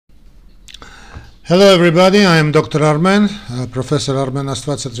Hello everybody, I am Dr. Armen, Professor Armen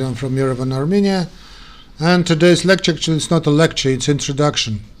Astvatsadjian from Yerevan, Armenia, and today's lecture, actually it's not a lecture, it's an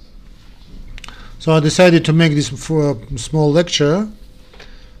introduction. So I decided to make this small lecture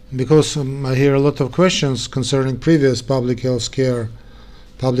because I hear a lot of questions concerning previous public health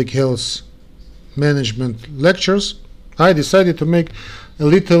management lectures. I decided to make a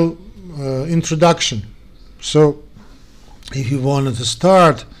little introduction. So if you wanted to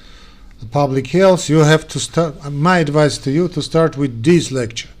start public health, you have to start, my advice to you, to start with this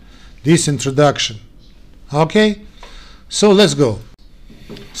lecture, this introduction. Okay? So let's go.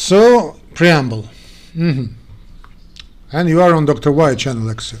 So, preamble. And you are on Dr. Y channel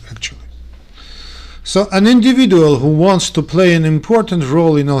actually. So, an individual who wants to play an important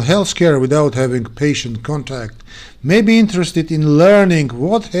role in healthcare without having patient contact may be interested in learning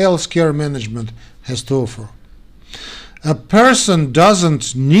what healthcare management has to offer. A person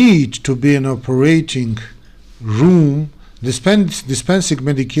doesn't need to be in an operating room dispensing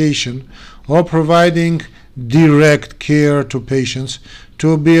medication or providing direct care to patients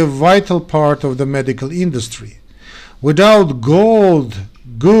to be a vital part of the medical industry. Without good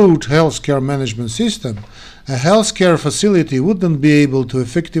healthcare management system, a healthcare facility wouldn't be able to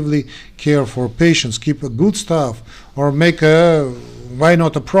effectively care for patients, keep a good staff, or make why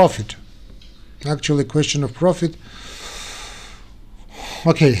not a profit? Actually, question of profit.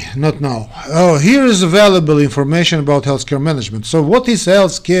 Okay, not now. Oh, here is valuable information about healthcare management. So what is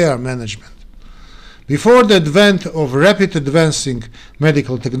healthcare management? Before the advent of rapid advancing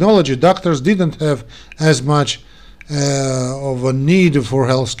medical technology, doctors didn't have as much of a need for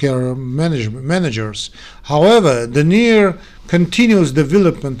healthcare managers. However, the near continuous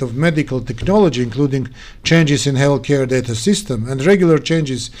development of medical technology, including changes in healthcare data system and regular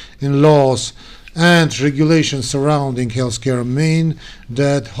changes in laws and regulations surrounding healthcare, mean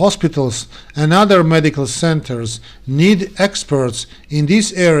that hospitals and other medical centers need experts in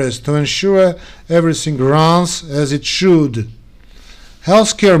these areas to ensure everything runs as it should.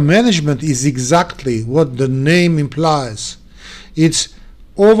 Healthcare management is exactly what the name implies. It's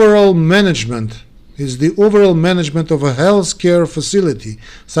the overall management of a healthcare facility,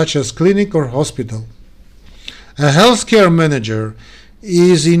 such as clinic or hospital. A healthcare manager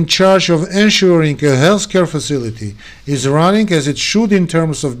is in charge of ensuring a healthcare facility is running as it should in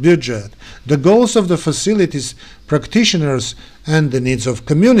terms of budget, the goals of the facility's practitioners, and the needs of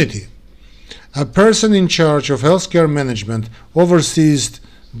community. A person in charge of healthcare management oversees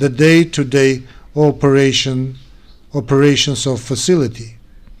the day-to-day operations of facility.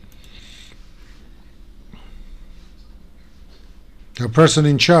 A person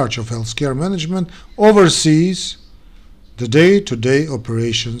in charge of healthcare management oversees the day-to-day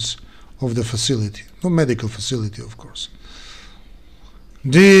operations of the facility, no medical facility, of course.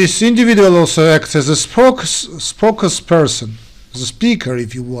 This individual also acts as a spokesperson, as a speaker,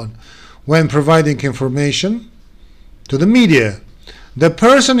 if you want, when providing information to the media. The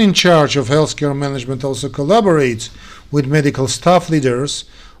person in charge of healthcare management also collaborates with medical staff leaders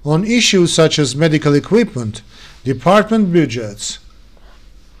on issues such as medical equipment, department budgets,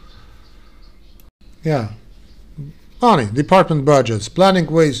 department budgets, planning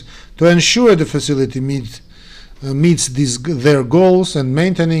ways to ensure the facility meets their goals, and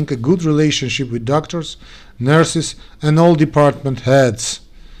maintaining a good relationship with doctors, nurses, and all department heads.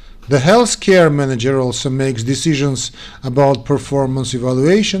 The healthcare manager also makes decisions about performance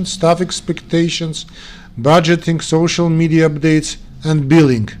evaluation, staff expectations, budgeting, social media updates, and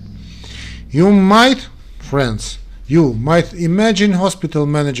billing. You might imagine hospital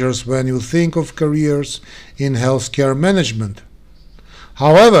managers when you think of careers in healthcare management.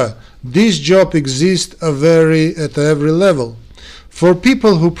 However, this job exists at every level. For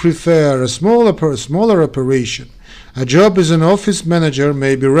people who prefer a smaller operation, a job as an office manager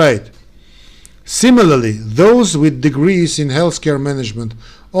may be right. Similarly, those with degrees in healthcare management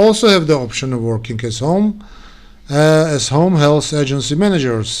also have the option of working as home health agency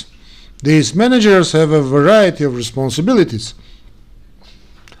managers. These managers have a variety of responsibilities.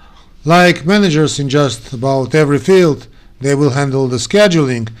 Like managers in just about every field, they will handle the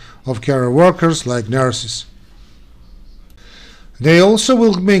scheduling of care workers like nurses. They also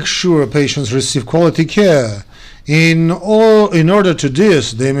will make sure patients receive quality care. In order to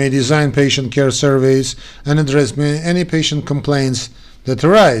this, they may design patient care surveys and address any patient complaints that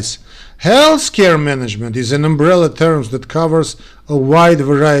arise. Healthcare management is an umbrella term that covers a wide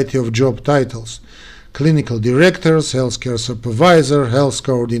variety of job titles. Clinical directors, healthcare supervisor, health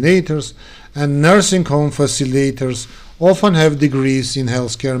coordinators, and nursing home facilitators often have degrees in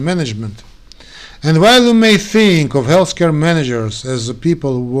healthcare management. And while you may think of healthcare managers as the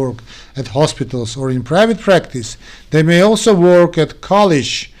people who work at hospitals or in private practice, they may also work at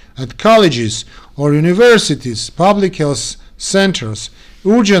colleges or universities, public health centers,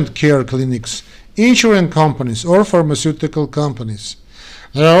 urgent care clinics, insurance companies, or pharmaceutical companies.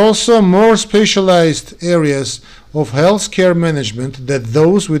 There are also more specialized areas of healthcare management that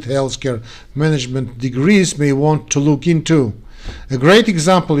those with healthcare management degrees may want to look into. A great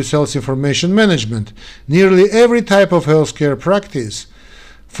example is health information management. Nearly every type of healthcare practice,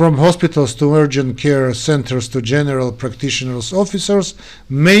 from hospitals to urgent care centers to general practitioners' officers,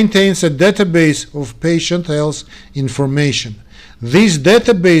 maintains a database of patient health information. These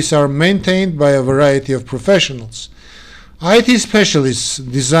databases are maintained by a variety of professionals. IT specialists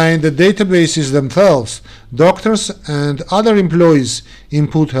design the databases themselves. Doctors and other employees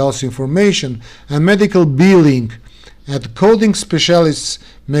input health information and medical billing, and coding specialists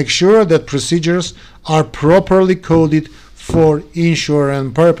make sure that procedures are properly coded for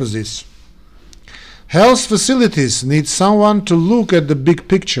insurance purposes. Health facilities need someone to look at the big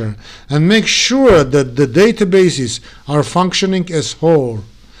picture and make sure that the databases are functioning as whole.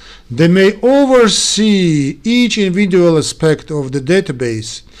 They may oversee each individual aspect of the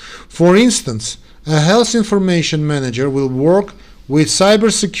database. For instance, a health information manager will work with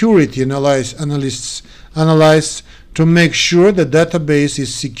cybersecurity analysts to make sure the database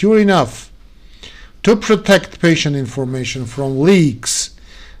is secure enough to protect patient information from leaks.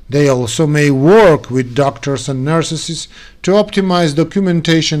 They also may work with doctors and nurses to optimize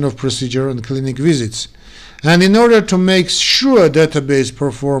documentation of procedure and clinic visits. And in order to make sure database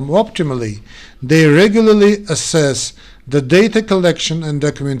perform optimally, they regularly assess the data collection and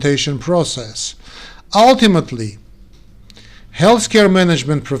documentation process. Ultimately, healthcare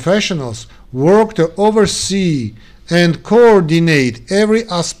management professionals work to oversee and coordinate every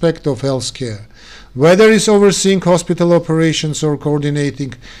aspect of healthcare, whether it's overseeing hospital operations or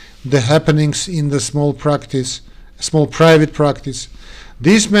coordinating the happenings in the small private practice.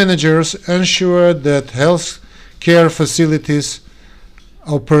 These managers ensure that health care facilities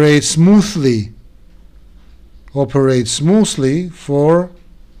operate smoothly for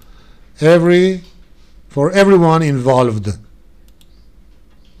everyone involved.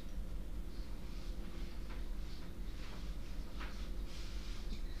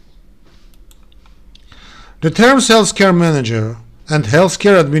 The terms healthcare manager and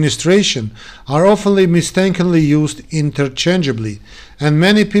healthcare administration are often mistakenly used interchangeably, and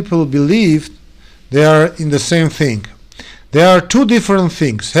many people believe they are in the same thing. They are two different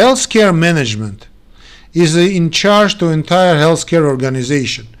things. Healthcare management is in charge to entire healthcare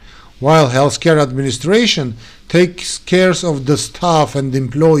organization, while healthcare administration takes care of the staff and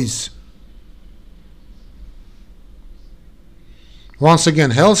employees. Once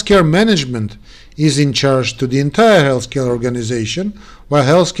again, healthcare management is in charge to the entire healthcare organization, while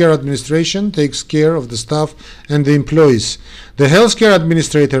healthcare administration takes care of the staff and the employees. The healthcare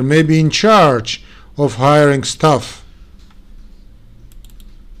administrator may be in charge of hiring staff.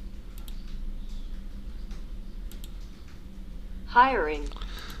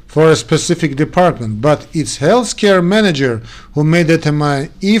 For a specific department, but it's healthcare manager who may determine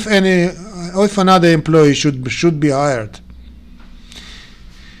if another employee should be hired.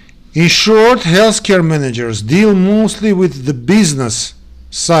 In short, healthcare managers deal mostly with the business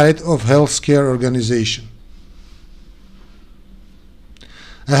side of healthcare organization.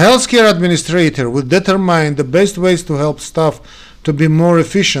 A healthcare administrator will determine the best ways to help staff to be more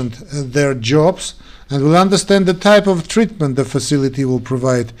efficient at their jobs and will understand the type of treatment the facility will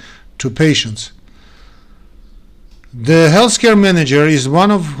provide to patients. The healthcare manager is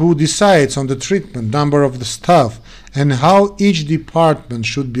one of who decides on the treatment, number of the staff, and how each department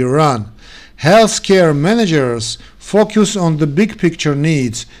should be run. Healthcare managers focus on the big picture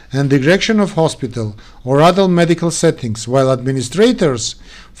needs and direction of hospital or other medical settings, while administrators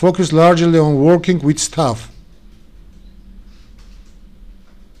focus largely on working with staff.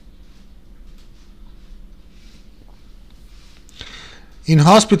 In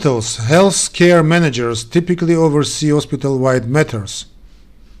hospitals, healthcare managers typically oversee hospital-wide matters,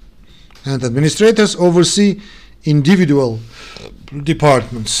 and administrators oversee individual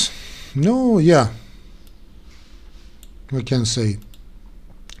departments. We can say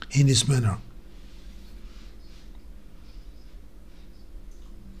in this manner.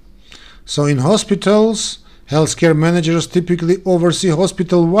 So in hospitals, healthcare managers typically oversee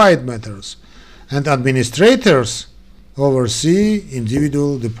hospital-wide matters, and administrators oversee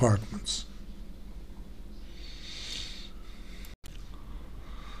individual departments.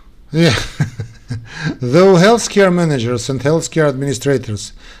 Yeah. Though healthcare managers and healthcare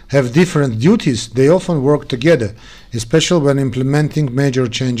administrators have different duties, they often work together, especially when implementing major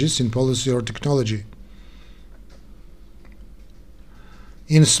changes in policy or technology.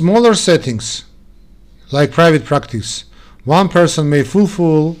 In smaller settings, like private practice, one person may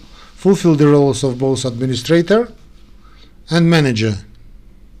fulfill the roles of both administrator and manager.